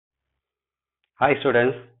Hi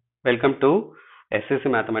students, welcome to SSC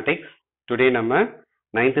Mathematics. Today நம்ம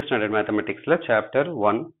 9th Standard Mathematics ல chapter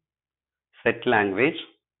 1 set language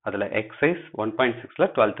அதுல exercise 1.6 ல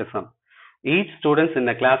 12th sum. Each students in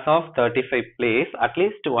the class of 35 plays at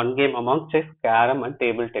least one game among chess, carom and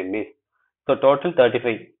table tennis. So total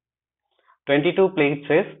 35. 22 play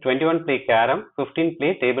chess, 21 play carom, 15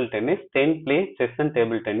 play table tennis, 10 play chess and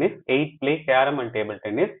table tennis, 8 play carom and table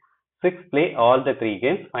tennis, 6 play all the three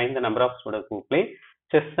games. Find the number of students who play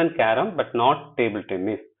chess and carom but not table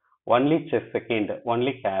tennis. Only chess second,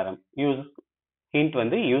 only carom. Use hint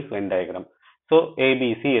வந்து use Venn diagram. So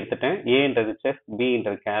ABC எடுத்துட்டேன். A என்றது chess, B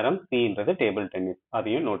என்றது carom, C என்றது table tennis.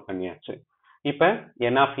 அதையும் note பண்ணியாச்சு. இப்ப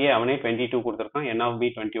n of A அவனே 22 கொடுத்திருக்கான், n of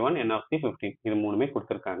B 21, n of C 15. இது மூணுமே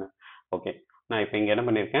கொடுத்திருக்காங்க. ஓகே, நான் இப்ப இங்க என்ன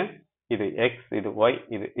பண்ணிருக்கேன், இது x, இது y,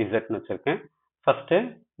 இது z ன்னு வச்சிருக்கேன். ஃபர்ஸ்ட்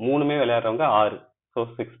மூணுமே விளையாடுறவங்க 6, ஸோ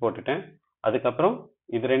 6 போட்டுட்டேன். அதுக்கப்புறம்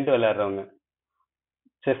இது ரெண்டு விளையாடுறவங்க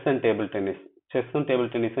chess and table tennis. செஸ்ஸும் table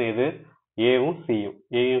டென்னிஸும் எது, ஏவும் சியும்.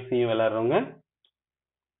 ஏயும் சியும் விளையாடுறவங்க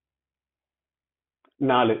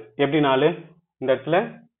 4. எப்படி 4? இந்த இடத்துல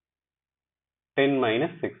 10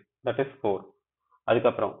 minus 6, that is 4.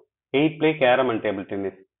 அதுக்கப்புறம் 8 play carom and table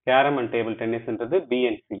tennis. carom and table tennisன்றது B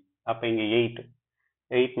and C. அப்ப இங்க 8.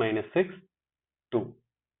 8 minus 6, 2.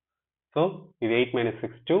 So இது 8 minus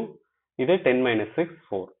 6, 2. இது 10 minus 6,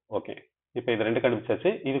 4. ஓகே, இப்போ இது ரெண்டு கண்டுபிடிச்சாச்சு.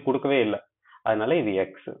 இது கொடுக்கவே இல்லை, அதனால இது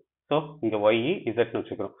x. ஸோ இங்க y z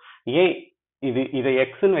வச்சுக்கிறோம். ஏன் இதை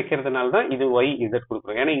எக்ஸ்ன்னு வைக்கிறதுனால தான் இது y z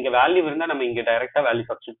கொடுக்குறோம். ஏன்னா இங்க வேல்யூ இருந்தா நம்ம இங்க டைரக்டா வேல்யூ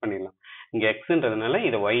சப்ஸ்டிட் பண்ணிடலாம். இங்க எக்ஸ்ன்றதுனால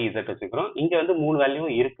இதை y z வச்சுக்கிறோம். இங்க வந்து 3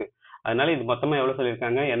 வேல்யூவும் இருக்கு, அதனால இது மொத்தமா எவ்வளவு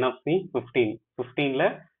சொல்லியிருக்காங்க, n of c 15. 15ல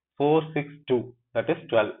 4, 6, 2, that is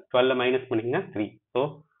 12. 12ல minus பண்ணீங்கன்னா 3. ஸோ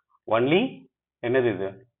ஒன்லி என்னது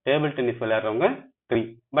இது, டேபிள் டென்னிஸ் விளையாடுறவங்க 3.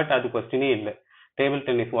 பட் அது கொஸ்டினே இல்லை. டேபிள்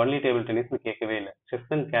டென்னிஸ், ஒன்லி டேபிள் டென்னிஸ்னு கேட்கவே இல்லை.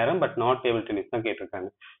 Chess and carrom but not table tennis தான் கேட்டிருக்காங்க.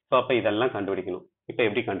 ஸோ அப்போ இதெல்லாம் கண்டுபிடிக்கணும். இப்போ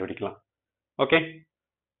எப்படி கண்டுபிடிக்கலாம்? ஓகே,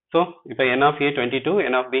 ஸோ இப்போ n of A 22,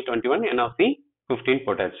 n of B 21, n of C 15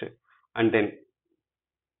 போட்டாச்சு. அண்ட் தென்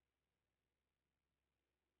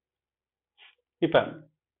இப்போ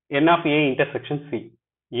n of A intersection C,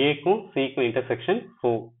 ஏக்கும் சிக்கும் இன்டர்செக்ஷன்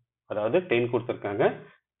 4, அதாவது 10 கொடுத்துருக்காங்க.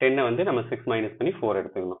 10 வந்து நம்ம 6 மைனஸ் பண்ணி 4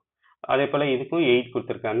 எடுத்துக்கணும். அதே போல இதுக்கும் 8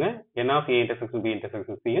 கொடுத்துருக்காங்க. n of A intersection B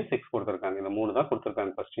intersection C 6 கொடுத்துருக்காங்க. இந்த 3 தான்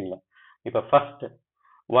கொடுத்துருக்காங்க கொஸ்டின்ல. இப்போ ஃபர்ஸ்ட்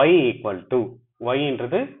y ஈக்குவல் டு,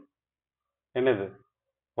 yன்றது என்னது,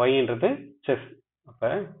 yன்றது செஸ். அப்ப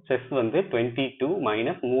செஸ் வந்து 22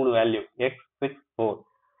 minus 3 value x 6 4,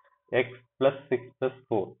 x plus 6 plus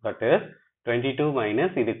 4, that is 22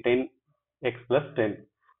 minus இது 10, x plus 10.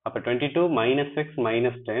 அப்ப 22 minus 6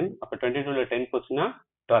 minus 10, அப்ப 22ல 10 போச்சுன்னா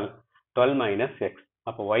 12, 12 minus x.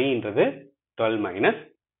 அப்ப yன்றது 12 minus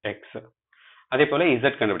x. அதே போல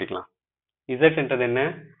z கண்டுபிடிக்கலாம். z என்றது என்ன,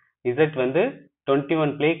 z வந்து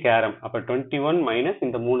 21 play carom. அப்ப 21 minus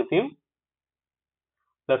இந்த மூணுத்தையும்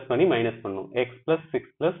பிளஸ் பண்ணி மைனஸ் பண்ணும். x plus 6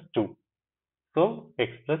 plus 2. so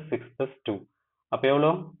x plus 6 plus 2. அப்ப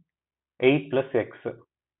எவ்வளோ, 8 plus x.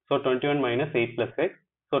 so 21 minus 8 plus x.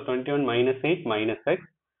 so 21 minus 8 minus x.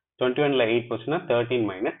 21ல 8 போச்சுன்னா 13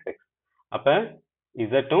 minus x. அப்ப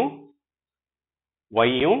z-ம்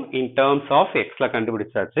y-ம் in terms of x-ல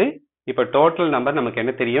கண்டுபிடிச்சாச்சு. இப்ப டோட்டல் நம்பர் நமக்கு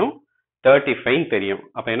என்ன தெரியும், 35 தெரியும்.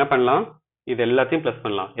 அப்ப என்ன பண்ணலாம், இது எல்லாத்தையும் பிளஸ்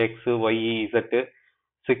பண்ணலாம். x, y, z,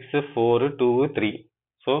 6, 4, 2, 3.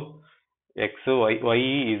 so x, y,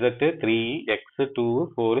 z, 3, x, 2,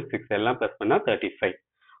 4, 6 எல்லாம் பிளஸ் பண்ணா 35.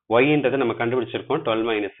 y-ன்றது நம்ம கண்டுபிடிச்சிருக்கோம் 12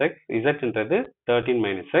 minus x, z-ன்றது 13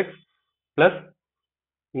 minus x, plus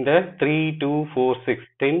இந்த 3, 2, 4, 6,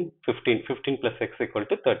 10, 15, 15 plus x equal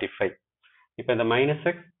to 35. இப்போ இந்த minus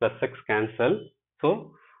x plus x cancel. so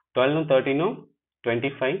 12 13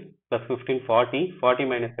 25 plus 15 40, 40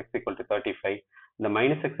 minus x equal to 35. இந்த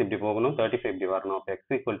minus x இப்படி போகணும், 35 இப்படி வரணும். அப்ப x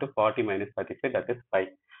equal to 40 minus 35, that is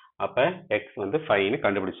 5. அப்ப x வந்து 5ன்னு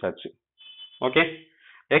கண்டுபிடிச்சாச்சு. ஓகே,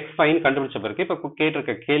 x 5ன்னு கண்டுபிடிச்ச பிறகு இப்ப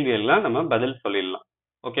கேட்டிருக்க கேள்வி எல்லாம் நம்ம பதில் சொல்லிடலாம்.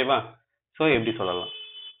 ஓகேவா? சோ எப்படி சொல்லலாம்?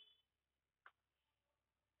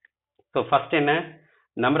 So first என்ன,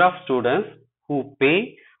 number of students who play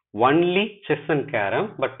only chess and carom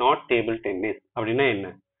but not table tennis. அப்படின்னா என்ன,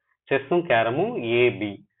 செஸ்ஸும் கேரமும் AB,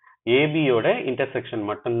 ஏபியோட இன்டர்செக்ஷன்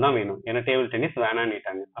மட்டும்தான் வேணும். ஏன்னா டேபிள் டென்னிஸ்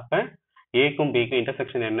வேணான்னுட்டாங்க. அப்ப ஏக்கும் பிக்கும்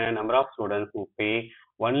இன்டர்செக்ஷன் என்ன, number of students who play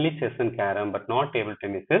only chess and carom but not table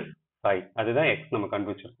tennis is 5. அதுதான் x நம்ம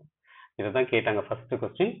கண்டுபிடிச்சிருக்கோம். இதைதான் கேட்டாங்க ஃபர்ஸ்ட்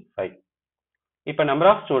கொஸ்டின் 5. இப்ப number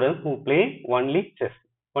of students who play only chess.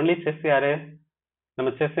 only chess யாரு, நம்ம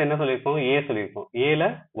செஸ் என்ன சொல்லியிருக்கோம், a சொல்லியிருக்கோம். ஏல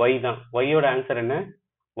y தான். y-யோட ஆன்சர் என்ன,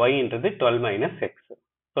 y-ன்றது 12 minus x.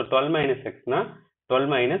 So 12 minus x-னா 12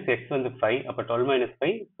 minus x வந்து 5. அப்ப 12 minus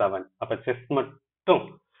 5 7. அப்ப செஸ் மட்டும்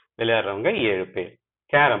விளையாடுறவங்க 7 பேர்.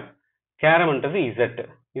 கேரம்ன்றது இசட்.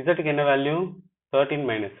 இசட்டுக்கு என்ன value? 13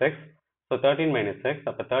 minus X. So 13 minus X,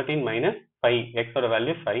 அப்போ 13 மைனஸ் 5, எக்ஸோட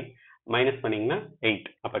வேல்யூ 5, மைனஸ் பண்ணிங்கன்னா 8.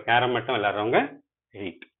 அப்போ கேரம் மட்டும் விளையாடுறவங்க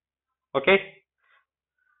 8. ஓகே,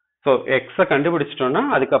 ஸோ எக்ஸை கண்டுபிடிச்சிட்டோம்னா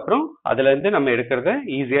அதுக்கப்புறம் அதுலேருந்து நம்ம எடுக்கிறத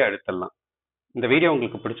ஈஸியாக எடுத்துடலாம். இந்த வீடியோ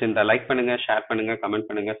உங்களுக்கு பிடிச்சிருந்தா லைக் பண்ணுங்க, ஷேர் பண்ணுங்க, கமெண்ட்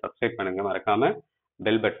பண்ணுங்க, சப்ஸ்கிரைப் பண்ணுங்க, மறக்காம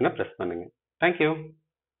பெல் பட்டனை ப்ரெஸ் பண்ணுங்க. தேங்க்யூ.